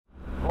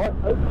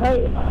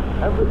Okay,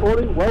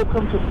 everybody,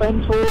 welcome to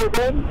Fentor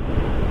again.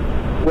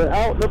 We're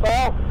out and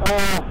about,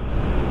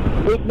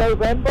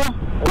 mid-November,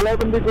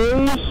 11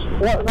 degrees,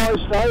 quite a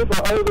nice day,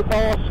 but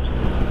overcast.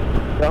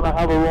 Gonna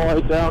have a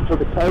ride down to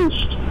the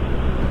coast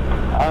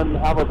and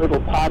have a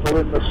little paddle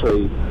in the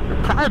sea.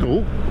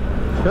 Paddle?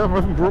 I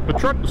haven't brought my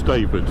trunks,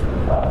 David.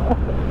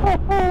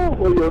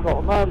 Well, you're not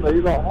a man, though.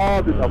 You're not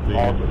hard enough,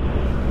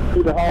 Martin.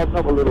 You'd harden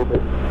up a little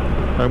bit.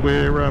 And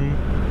we're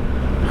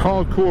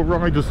hardcore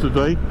riders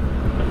today.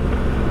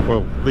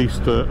 Well, at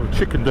least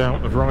chickened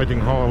out of riding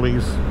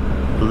Harleys,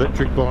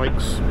 electric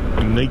bikes,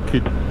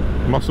 naked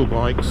muscle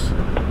bikes,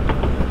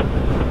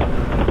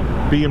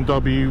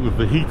 BMW with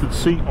the heated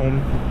seat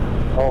on.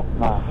 Oh,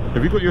 man.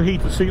 Have you got your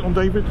heated seat on,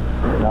 David?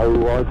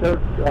 No, I don't.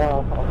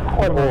 I'm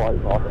quite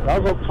alright, Martin.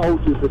 As I've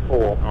told you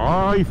before.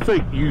 I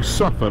think you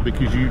suffer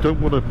because you don't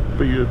want to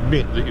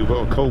admit that you've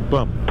got a cold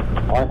bum.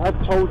 I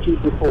have told you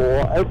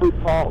before, every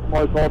part of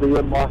my body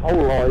and my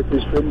whole life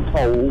has been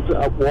cold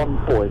at one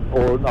point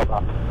or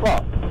another.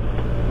 But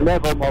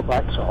never my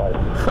backside.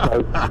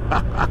 So,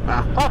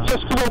 that's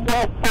just because I'm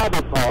well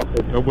padded,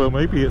 Martin. Oh, well,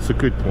 maybe it's a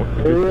good point.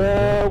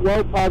 Yeah,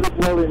 well padded,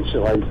 well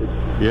insulated.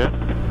 Yeah.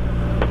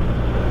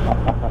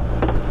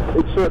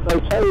 It's they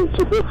say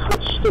it's a bit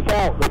stick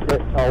out that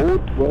get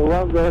cold. Well,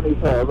 I won't go any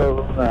further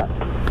than that.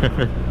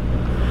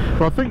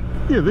 Well, I think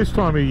this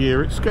time of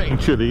year it's getting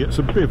chilly. It's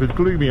a bit of a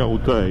gloomy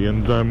old day,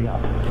 and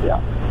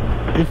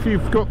if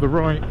you've got the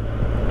right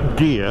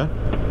gear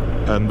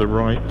and the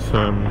right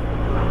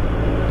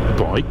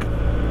bike,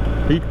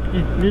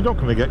 you're not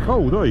going to get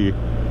cold, are you?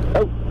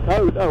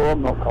 No,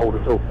 I'm not cold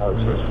at all. No,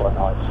 so it's quite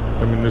nice.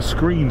 I mean, the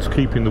screen's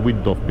keeping the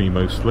wind off me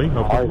mostly.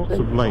 I've got lots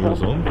of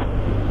layers on.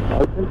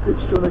 I think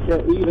it's going to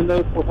get, even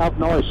though we'll have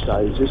nice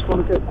days, it's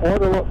going to get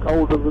quite a lot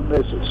colder than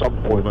this at some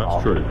point. Well,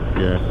 that's true,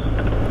 yeah.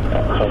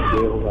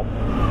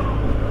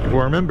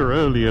 Well, I remember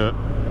earlier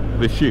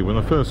this year when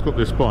I first got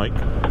this bike,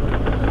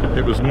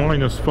 it was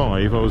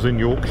 -5. I was in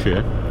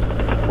Yorkshire.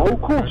 Oh,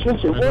 of course,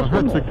 yes, it was. I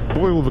had to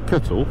boil the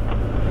kettle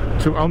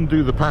to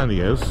undo the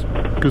panniers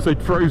because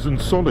they'd frozen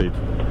solid.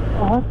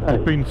 Oh, have they?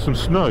 There'd been some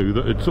snow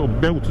that had sort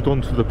of melted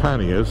onto the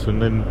panniers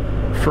and then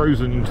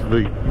frozen into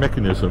the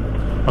mechanism.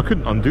 I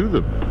couldn't undo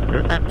them. They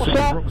were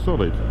absolutely rock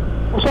solid.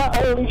 Was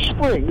that early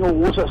spring or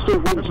was that still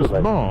winter? It was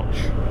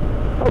March.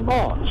 Oh,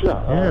 March, yeah.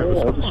 Yeah, it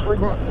was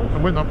spring. I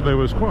went up, there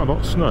was quite a lot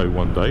of snow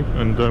one day,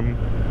 and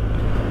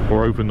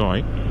or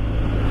overnight.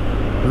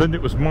 And then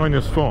it was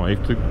 -5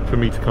 for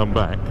me to come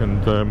back,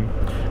 and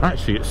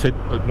actually it said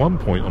at one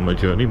point on my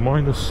journey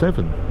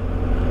 -7.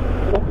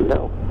 Bloody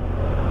hell.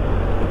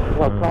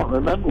 Well, I can't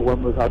remember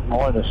when we've had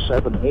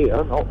 -7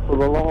 here, not for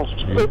the last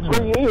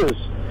 3 years.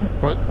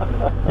 But,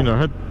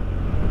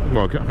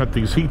 I had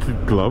these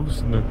heated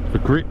gloves, and the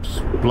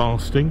grips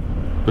blasting,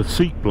 the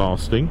seat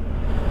blasting,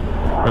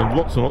 and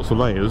lots of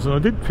layers, and I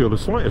did feel the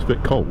slightest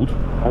bit cold.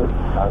 No.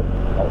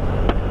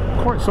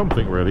 Quite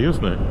something, really,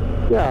 isn't it?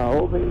 Yeah,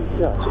 I mean,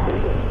 yeah.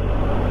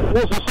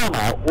 Was the sun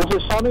out? Was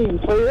it sunny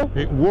and clear?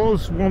 It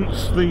was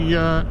once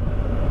the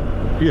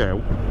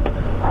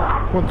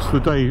once the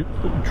day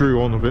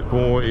drew on a bit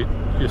more,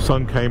 the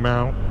sun came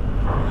out.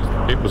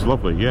 It was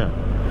lovely, yeah.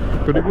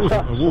 But it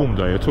wasn't a warm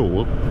day at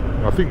all.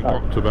 I think it got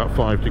up to about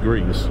 5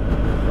 degrees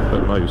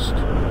at most.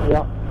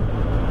 Yeah.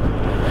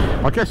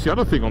 I guess the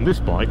other thing on this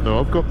bike, though,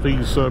 I've got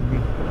these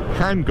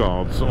hand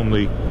guards on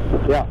the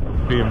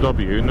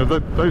BMW, and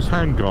those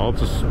hand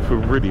guards are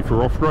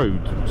for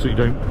off-road, so you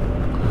don't.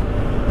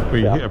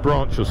 When you hit a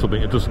branch or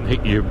something, it doesn't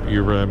hit your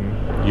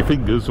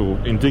fingers, or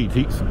indeed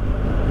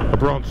a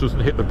branch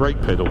doesn't hit the brake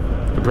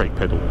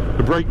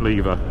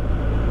lever,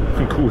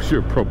 and cause you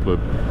a problem.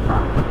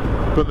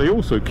 But they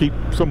also keep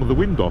some of the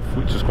wind off,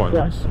 which is quite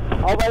nice.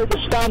 Are they the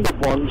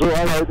standard ones, or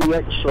are they the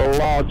extra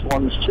large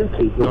ones to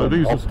keep the No, wind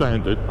these off? are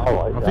standard.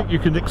 Right, I think you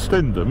can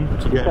extend them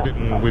to get a bit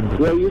more wind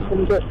protection. Yeah, you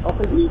can get, I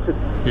think you could.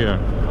 Yeah.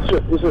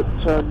 Is it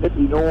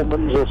Nippy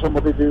Normans or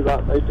somebody do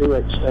that? They do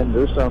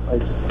extenders, don't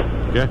they?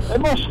 Yes. They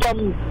must,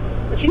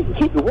 if you can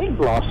keep the wind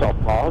blast off,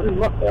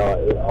 Martin,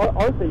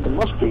 I think it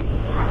must be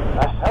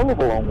a hell of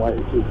a long way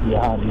to keep your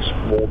hands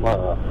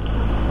warmer.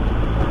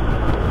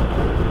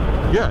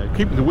 Yeah,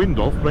 keeping the wind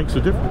off makes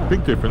a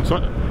big difference.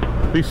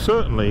 They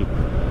certainly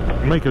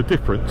make a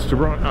difference to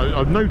ride.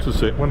 I've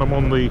noticed it when I'm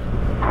on the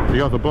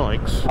other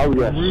bikes. Oh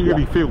yes, I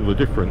really feel the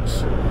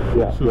difference.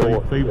 Yeah,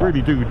 so they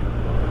really do.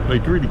 They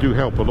really do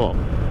help a lot.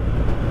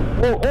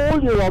 Well, all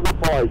your other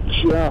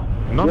bikes,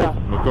 None of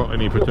them have got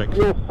any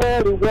protection. You're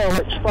fairly well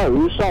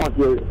exposed, aren't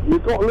you?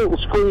 You've got a little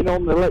screen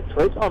on the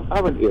electric,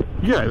 haven't you?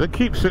 Yeah, that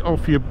keeps it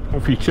off your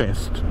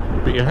chest,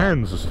 but your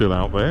hands are still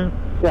out there.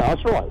 Yeah,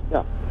 that's right.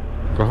 Yeah.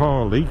 The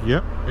Harley,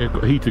 yeah, it's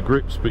got heated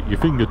grips, but your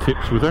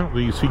fingertips without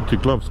these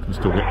heated gloves can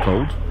still get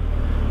cold.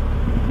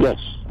 Yes,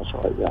 that's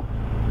right, yeah.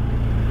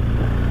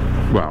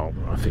 Well,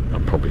 I think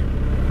I'm probably,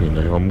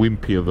 I'm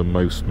wimpier than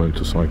most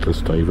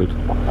motorcyclists, David.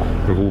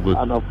 With all the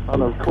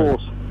and of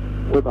course,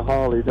 with a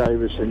Harley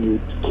Davidson, you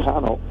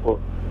cannot put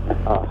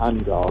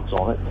hand guards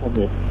on it, can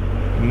you?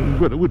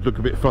 Well, it would look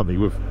a bit funny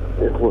with...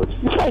 It would.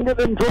 You can't get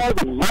them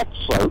driving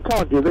mats, though,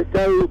 can't you? That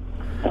go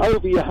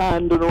over your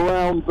hand and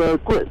around the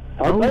grip.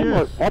 Oh,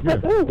 yes. I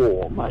bet they're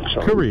warm,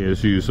 actually.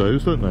 Couriers use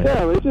those, don't they?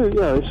 Yeah, they do,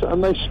 yes.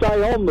 And they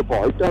stay on the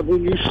bike, don't they?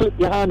 You slip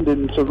your hand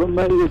into them,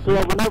 maybe a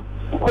glove, and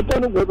I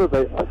don't know whether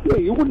they... yeah,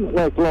 you wouldn't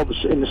wear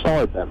gloves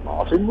inside them,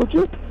 Martin, would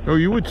you? Oh,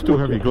 you would still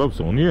have your gloves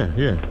on, yeah.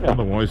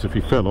 Otherwise, if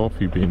you fell off,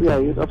 you'd be in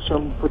trouble. Yeah, you'd have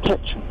some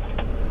protection.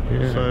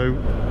 Yeah. So,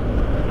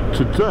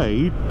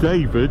 today,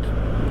 David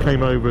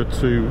came over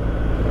to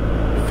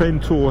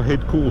Fentor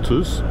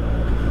headquarters,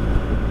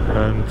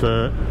 and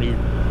he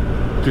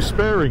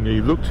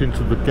despairingly looked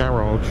into the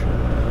garage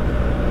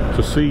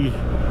to see...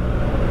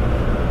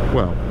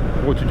 Well,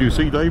 what did you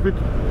see, David?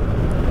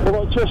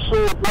 Well, I just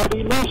saw a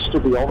bloody mess, to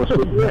be honest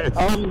with you.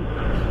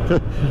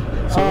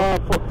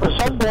 For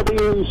somebody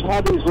who's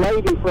had his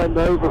lady friend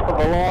over for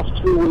the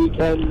last 2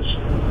 weekends,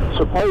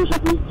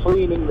 supposedly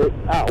cleaning it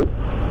out,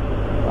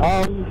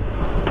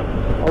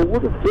 I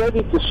would have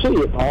dreaded to see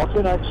it,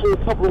 Martin, actually a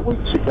couple of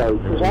weeks ago,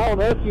 because how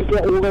on earth you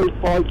get all those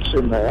bikes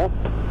in there?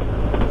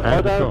 And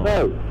I don't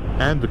know.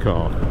 And the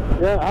car.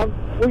 Yeah,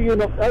 well, you're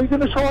going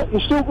to try?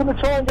 You're still going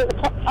to try and get a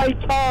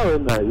car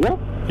in there, yeah?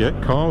 Yeah,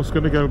 car's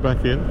going to go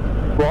back in.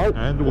 Right.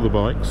 And all the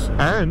bikes.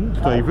 And,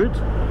 David.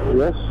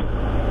 Yes.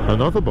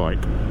 Another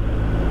bike.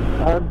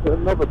 And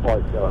another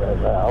bike going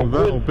in there. Well,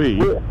 that'll be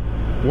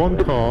one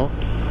car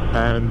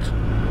and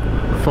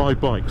 5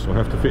 bikes will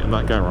have to fit in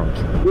that garage.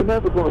 You're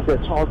never going to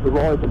get time to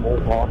ride them all,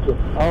 Martin.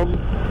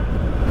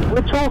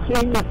 We're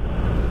talking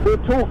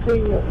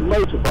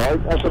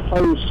motorbike as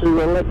opposed to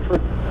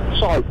electric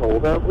cycle,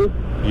 don't we?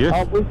 Yes.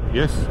 Aren't we?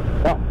 Yes.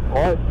 Yeah,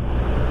 right.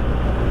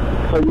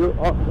 So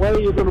where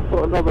you're going to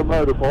put another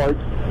motorbike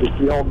is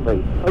beyond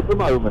me at the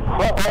moment.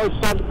 I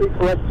stand to be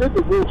corrected,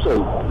 but we'll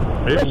see.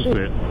 It'll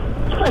fit.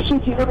 Especially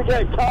if you're going to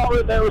get a car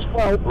in there as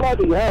well.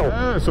 Bloody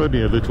hell. It's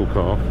only a little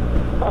car.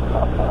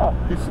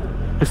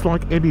 It's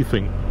like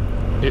anything.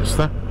 It's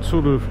that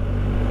sort of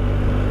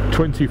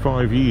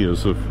 25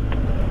 years of...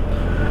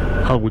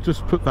 Oh, we'll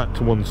just put that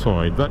to one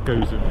side. That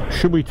goes in.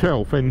 Should we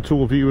tell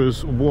Fentor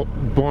viewers what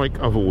bike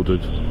I've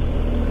ordered?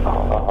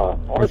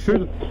 I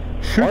think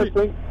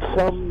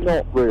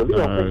not really.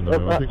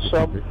 No, I think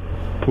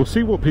we'll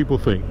see what people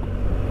think.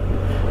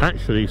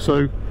 Actually,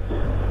 so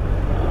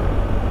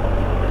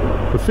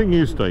the thing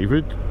is,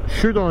 David,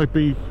 should I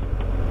be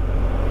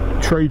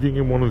trading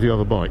in one of the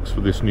other bikes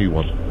for this new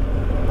one?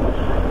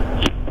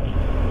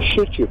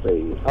 Should you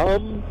be?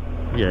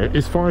 Yeah,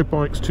 is 5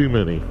 bikes too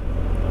many?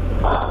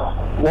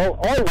 Well,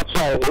 I would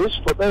say it is,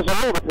 but there's a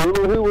lot of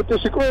people who would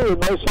disagree,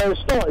 and they say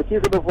it's not. If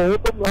you can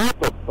avoid them, have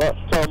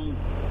them.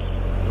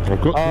 But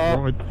I've got to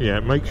ride. Yeah,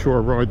 make sure I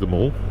ride them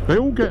all. They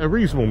all get a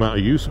reasonable amount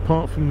of use,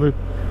 apart from the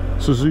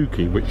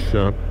Suzuki, which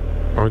I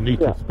need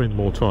to spend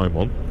more time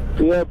on.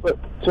 Yeah, but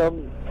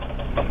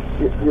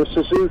your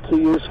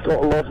Suzuki has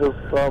got a lot of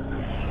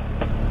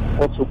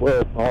what's the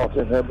word,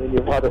 Martin? I mean,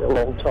 you've had it a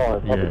long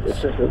time.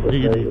 Yes,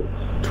 nearly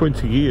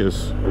 20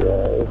 years.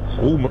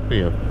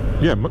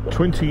 Yeah,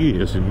 20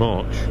 years in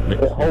March.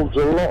 It holds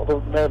a lot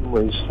of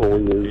memories for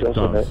you,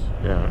 doesn't it?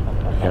 Yeah.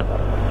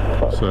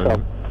 But,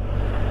 so.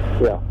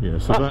 Yeah,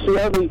 so that's the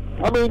only...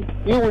 I mean,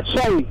 you would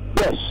say,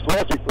 yes,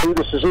 logically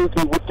the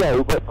Suzuki would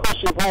go, but because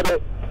you've had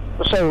it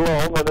for so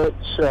long and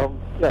it's,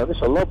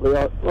 it's a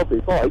lovely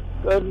bike,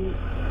 then...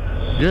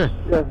 Yeah,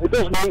 it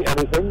doesn't mean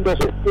anything, does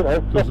it?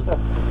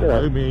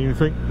 Doesn't mean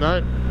anything.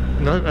 No,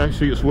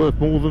 actually it's worth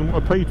more than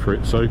what I paid for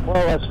it, so...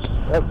 Well,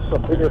 that's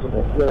something, isn't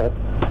it? Yeah.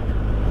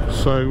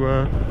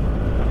 So,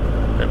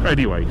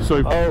 anyway,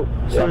 so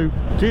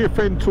dear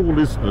Fentor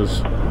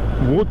listeners,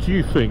 what do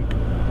you think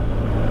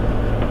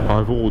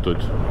I've ordered,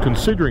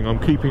 considering I'm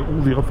keeping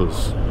all the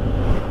others?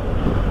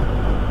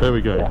 There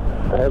we go. Yeah,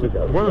 there we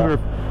go. Whether if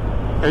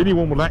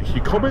anyone will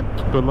actually comment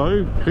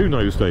below, who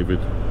knows, David?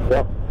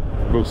 Yeah.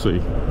 We'll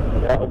see.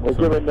 Yeah, and we're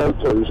giving no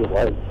clues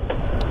away.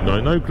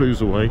 No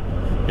clues away.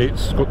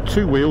 It's got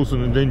 2 wheels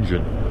and an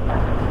engine.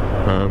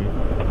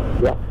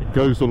 It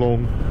goes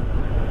along.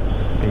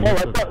 Well,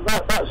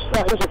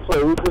 that is a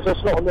clue, because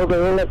that's not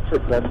another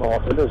electric then,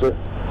 Martin, is it?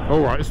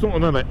 Alright, it's not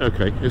an electric.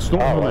 Okay, it's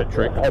not an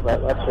electric.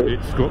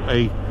 It's got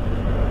a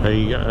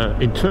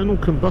internal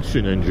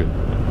combustion engine.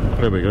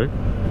 There we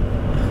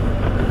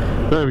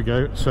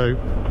go. So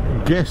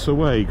guess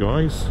away,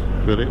 guys,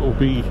 that it will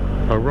be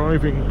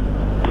arriving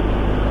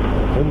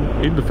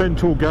in the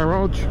Fentor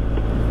garage,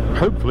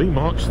 hopefully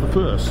March the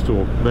 1st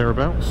or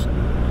thereabouts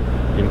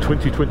in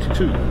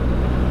 2022.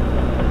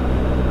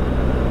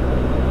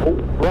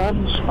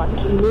 Brand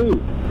spanking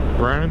new.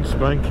 Brand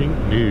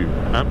spanking new,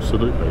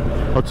 absolutely.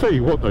 I'll tell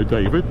you what though,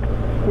 David,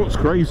 what's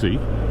crazy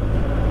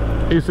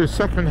is there's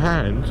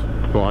second-hand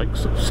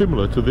bikes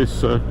similar to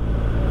this, the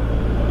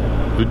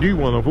new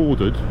one I've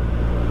ordered,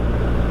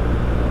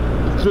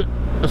 that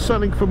are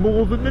selling for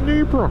more than the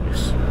new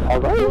price.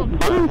 What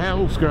the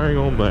hell's going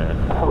on there?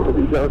 How do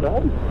we go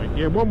now?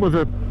 Yeah, one with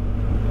a,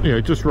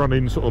 just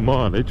running sort of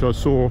mileage, I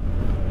saw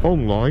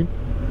online,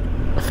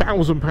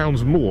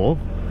 £1,000 more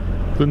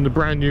than the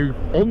brand new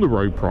on the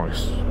road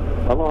price.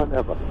 Well, I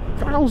never.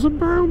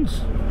 £1,000.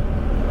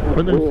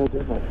 That's weird,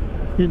 isn't it?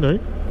 You know.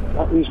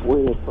 That is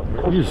weird, but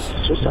it's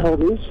just how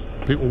it is.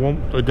 People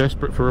are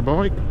desperate for a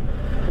bike.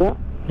 Yeah.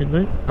 You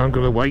know, I'm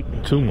going to wait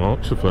until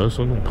March the 1st.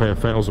 I'm going to pay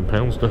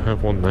 £1,000 to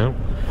have one now.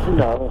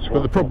 No, that's right.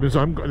 But the problem is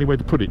I haven't got anywhere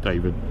to put it,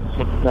 David.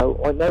 No,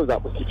 I know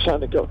that. We keep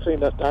trying to go clean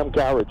that damn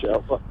garage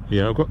out, but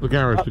yeah, I've got the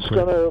garage to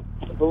clean.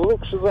 The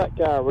looks of that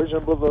garage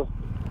and with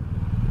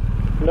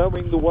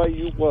knowing the way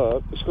you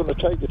work, it's going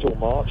to take you till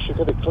March to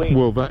get it clean.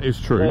 Well, that is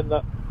true.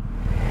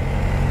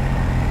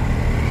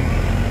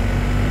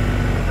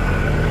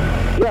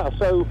 Yeah,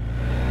 so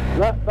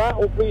that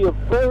will be a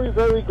very,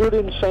 very good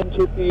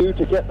incentive for you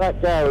to get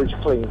that garage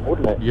clean,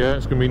 wouldn't it? Yeah,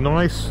 it's going to be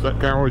nice. That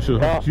garage is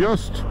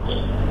just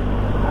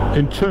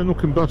internal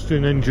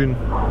combustion engine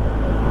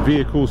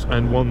vehicles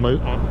and one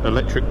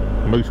electric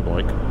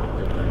motorbike.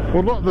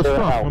 Well, a lot of the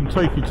stuff I'm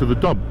taking to the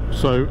dump,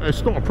 so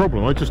it's not a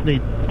problem. I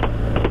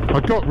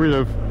got rid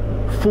of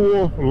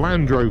 4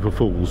 Land Rover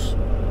fulls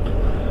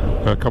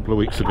a couple of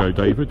weeks ago,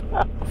 David.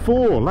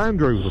 4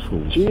 Land Rover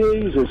fulls.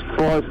 Jesus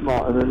Christ,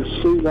 Martin, and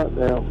see that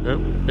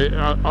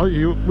now.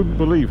 You wouldn't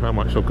believe how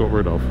much I've got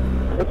rid of.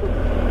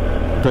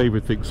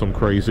 David thinks I'm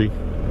crazy.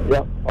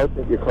 Yeah, I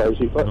think you're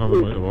crazy. But another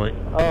motorbike.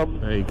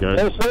 There you go.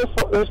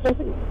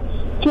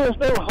 There's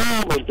no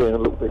harm in being a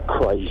little bit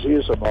crazy,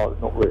 is there, Martin?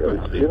 Not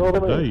really. You know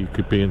what I mean? You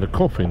could be in the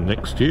coffin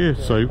next year,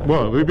 so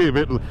well, it would be a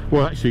bit.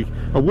 Well, actually,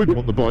 I would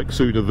want the bike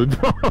sooner than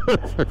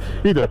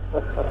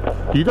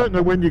you don't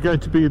know when you're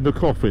going to be in the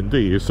coffin, do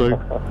you? So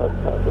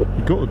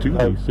you've got to do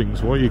these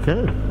things while you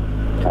can.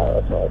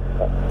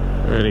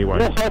 Anyway.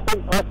 Yes, I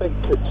think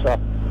it's.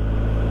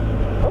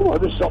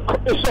 It's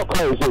not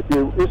crazy if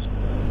you.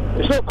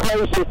 It's not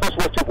crazy if that's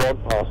what you want,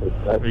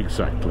 Martin.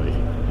 Exactly.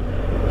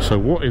 So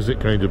what is it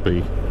going to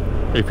be?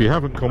 If you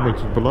haven't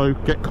commented below,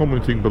 get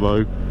commenting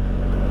below.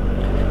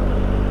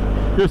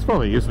 It's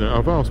funny, isn't it?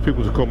 I've asked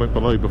people to comment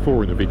below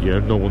before in a video,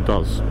 no one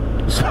does.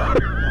 So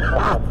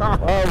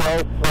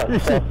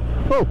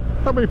oh,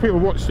 how many people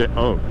watched it?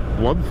 Oh,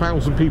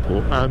 1,000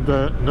 people, and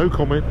no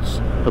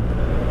comments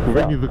with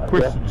any of the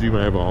questions you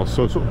may have asked,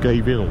 so I sort of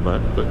gave in on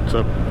that,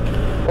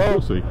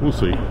 but we'll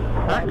see.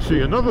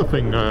 Actually, another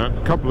thing, a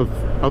couple of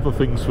other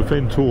things for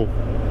Fentor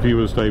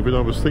viewers, David,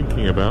 I was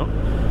thinking about,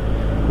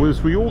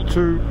 was we ought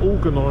to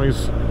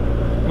organise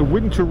a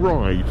winter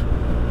ride,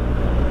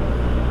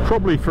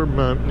 probably from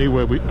near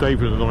where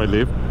David and I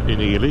live, in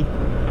Ely,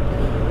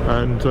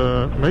 and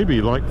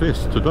maybe like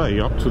this today,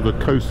 up to the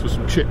coast for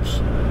some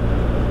chips.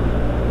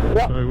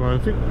 Yeah. So I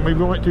think maybe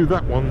we might do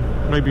that one,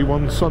 maybe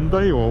one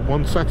Sunday or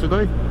one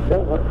Saturday.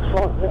 Yeah, that's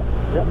right,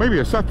 yeah. Maybe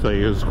a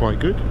Saturday is quite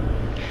good.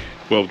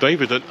 Well,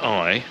 David and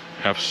I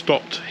have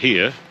stopped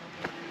here,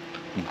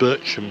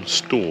 Bircham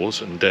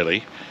Stores and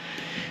Deli.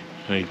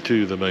 They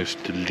do the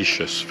most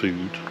delicious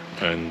food,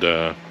 and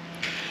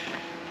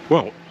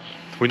well,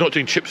 we're not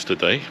doing chips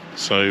today,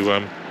 so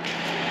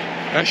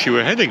actually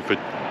we're heading for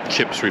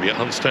chips really at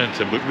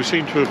Hunstanton, but we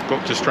seem to have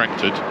got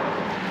distracted.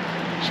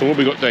 So what have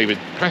we got, David?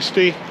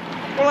 Pasty?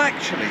 Well,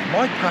 actually,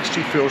 my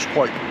pasty feels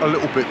quite a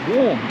little bit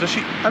warm. Does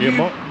she?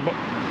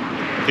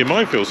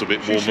 Mine feels a bit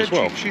warm as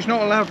well. She's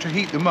not allowed to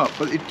heat them up,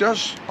 but it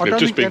does. I don't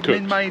think they've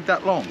been made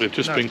that long. They've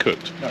just been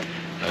cooked. No.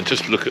 And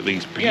just look at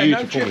these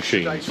beautiful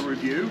machines. No chips today to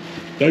review.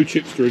 No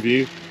chips to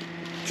review.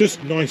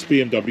 Just nice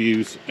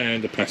BMWs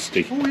and a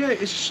pasty. Oh yeah,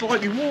 it's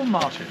slightly warm,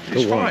 Martin.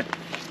 It's fine.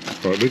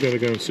 Right, we're going to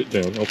go and sit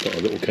down. I've got a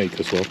little cake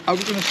as well. Are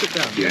we going to sit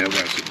down? Yeah, we're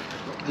going to sit down.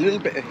 A little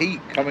bit of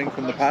heat coming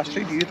from the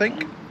pasty, do you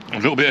think? A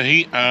little bit of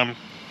heat.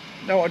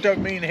 No, I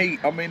don't mean heat.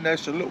 I mean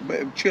there's a little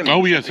bit of chili.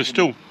 Oh yes, there's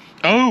still.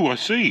 Oh, I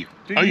see.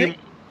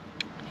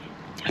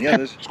 Yeah,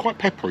 it's quite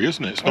peppery,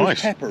 isn't it? It's nice.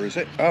 Nice. Pepper, is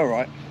it? All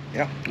right.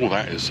 Yeah. Well,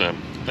 that is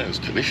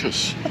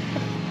delicious.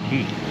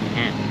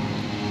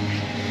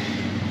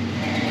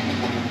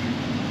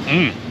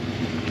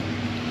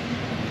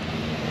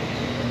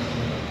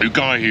 The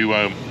guy who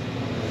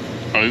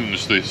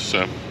owns this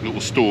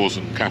little stores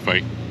and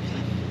cafe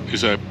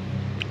is a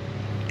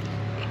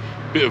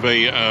bit of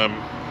a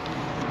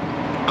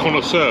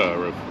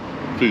connoisseur of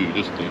food,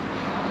 isn't he?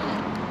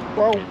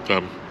 Well,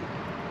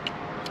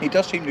 he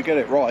does seem to get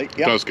it right.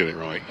 Yeah. Does get it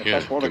right. Yeah,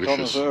 that's what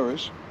delicious. A connoisseur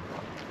is.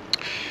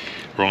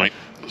 Right.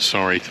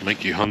 Sorry to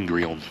make you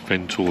hungry on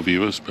Fentor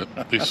viewers, but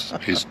this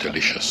is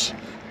delicious.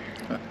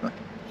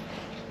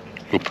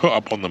 We'll put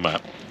up on the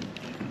map,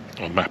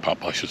 or map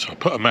up, I should say. I'll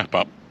put a map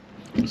up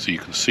so you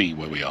can see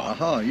where we are.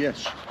 Aha,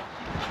 yes.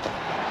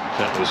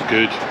 That was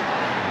good.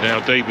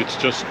 Now David's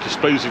just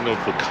disposing of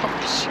the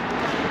cups,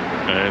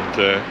 and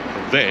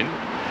then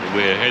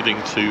we're heading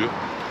to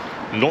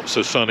Not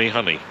So Sunny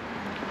Honey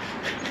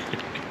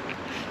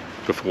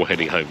before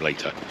heading home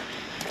later.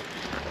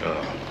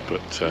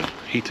 But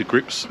heated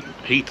grips,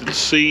 heated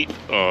seat,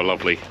 oh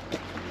lovely.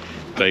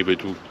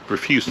 David will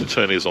refuse to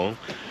turn his on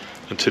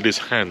until his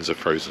hands are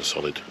frozen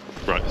solid.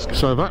 Right, let's go.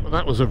 So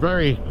that was a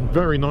very,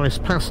 very nice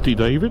pasty,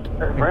 David.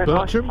 Very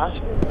Bircham. nice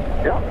pasty.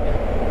 Yeah.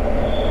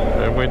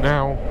 And we're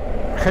now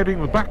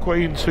heading the back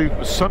way into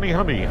Sunny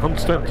Honey,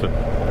 Hunstanton.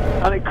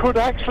 And it could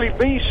actually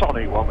be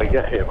sunny when we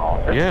get here,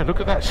 Martin. Yeah, look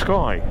at that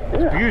sky.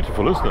 It's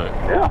beautiful, isn't it?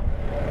 Yeah.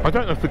 I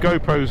don't know if the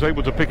GoPro is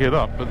able to pick it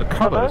up, but the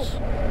colours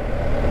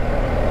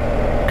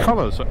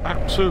are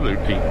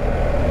absolutely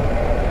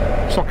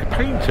It's like a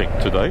painting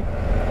today,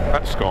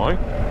 that sky.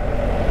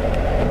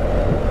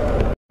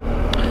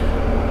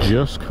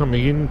 Just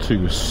coming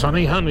into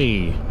sunny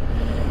Honey,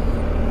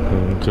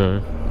 and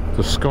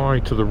the sky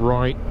to the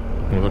right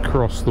and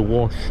across the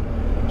wash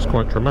is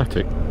quite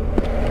dramatic.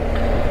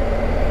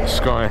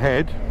 Sky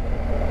ahead,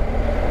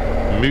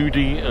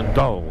 moody and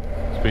dull.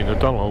 It's been a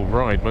dull old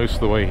ride most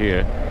of the way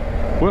here.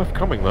 Worth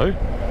coming though.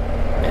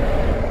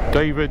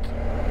 David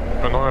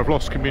and I have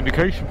lost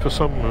communication for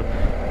some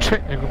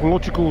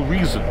technological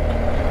reason.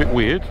 A bit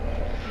weird.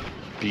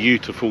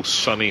 Beautiful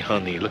sunny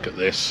Honey, look at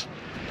this.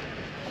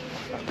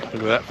 Look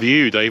at that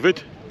view,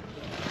 David.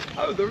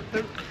 Oh,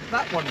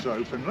 that one's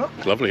open, look.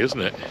 Lovely, isn't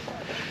it?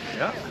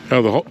 Yeah.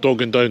 Oh, the hot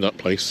dog and donut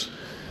place.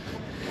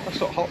 That's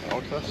not hot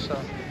dog, that's...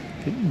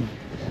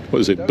 What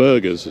is it,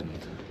 burgers and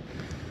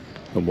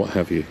what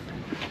have you.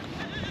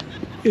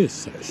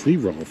 It's actually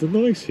rather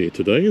nice here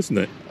today, isn't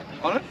it?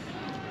 Pardon?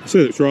 I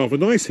said it's rather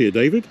nice here,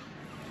 David.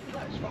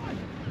 That's fine.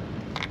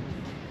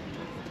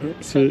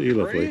 Absolutely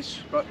lovely. Degrees,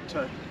 but,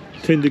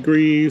 10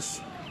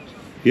 degrees.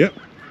 Yep.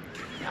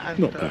 and,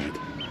 Not bad.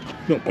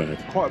 Not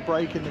bad. Quite a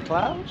break in the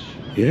clouds.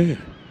 Yeah.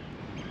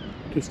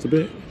 Just a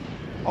bit.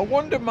 I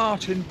wonder,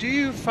 Martin, do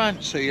you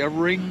fancy a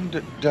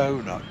ringed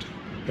donut?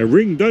 A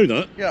ring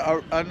donut?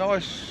 Yeah, a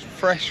nice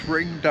fresh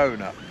ring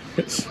donut.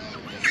 It's...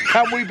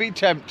 Can we be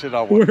tempted,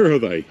 I wonder? Where are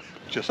they?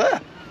 Just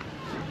there.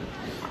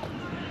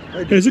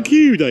 There's a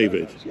queue,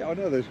 David. Yeah, I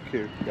know there's a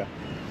queue. Yeah.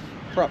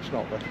 Perhaps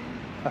not, though.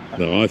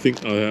 No, I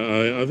think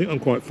I'm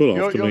quite full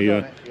after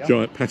my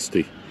giant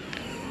pasty.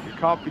 You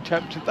can't be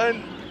tempted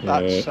then.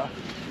 That's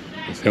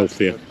it's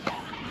healthier.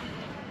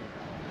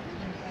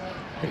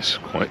 It's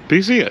quite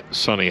busy at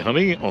Sunny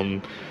Honey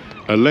on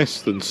a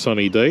less than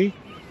sunny day.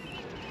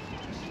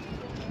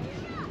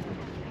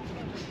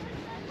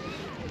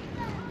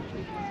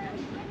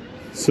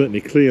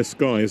 Certainly clear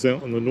skies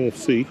out on the North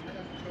Sea.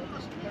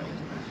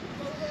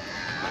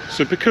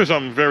 So because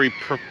I'm very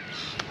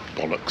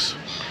bollocks.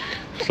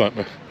 It's like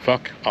my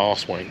fuck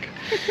arse wank.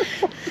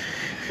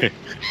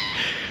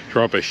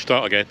 Rubbish,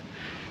 start again.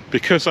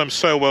 Because I'm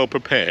so well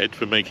prepared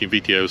for making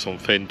videos on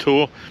Fen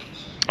Tour,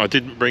 I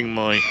didn't bring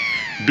my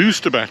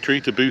booster battery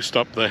to boost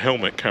up the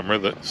helmet camera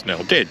that's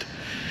now dead.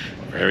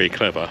 Very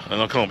clever,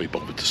 and I can't be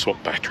bothered to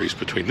swap batteries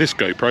between this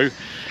GoPro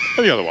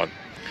and the other one.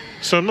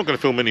 So I'm not going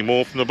to film any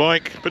more from the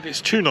bike, but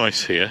it's too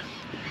nice here.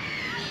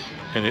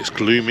 And it's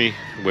gloomy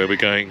where we're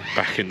going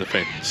back in the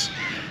fens.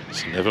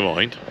 So never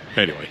mind.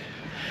 Anyway,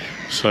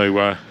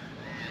 so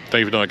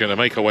Dave and I are going to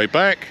make our way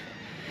back.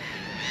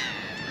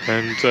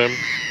 And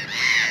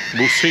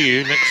we'll see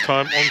you next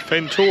time on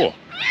Fen Tour.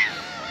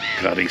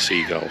 Bloody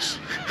seagulls.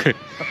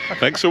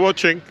 Thanks for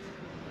watching.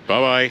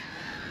 Bye-bye.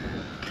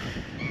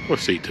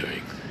 What's he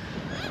doing?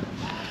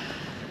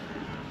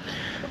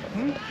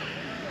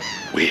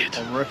 Weird.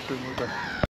 I'm wrestling with a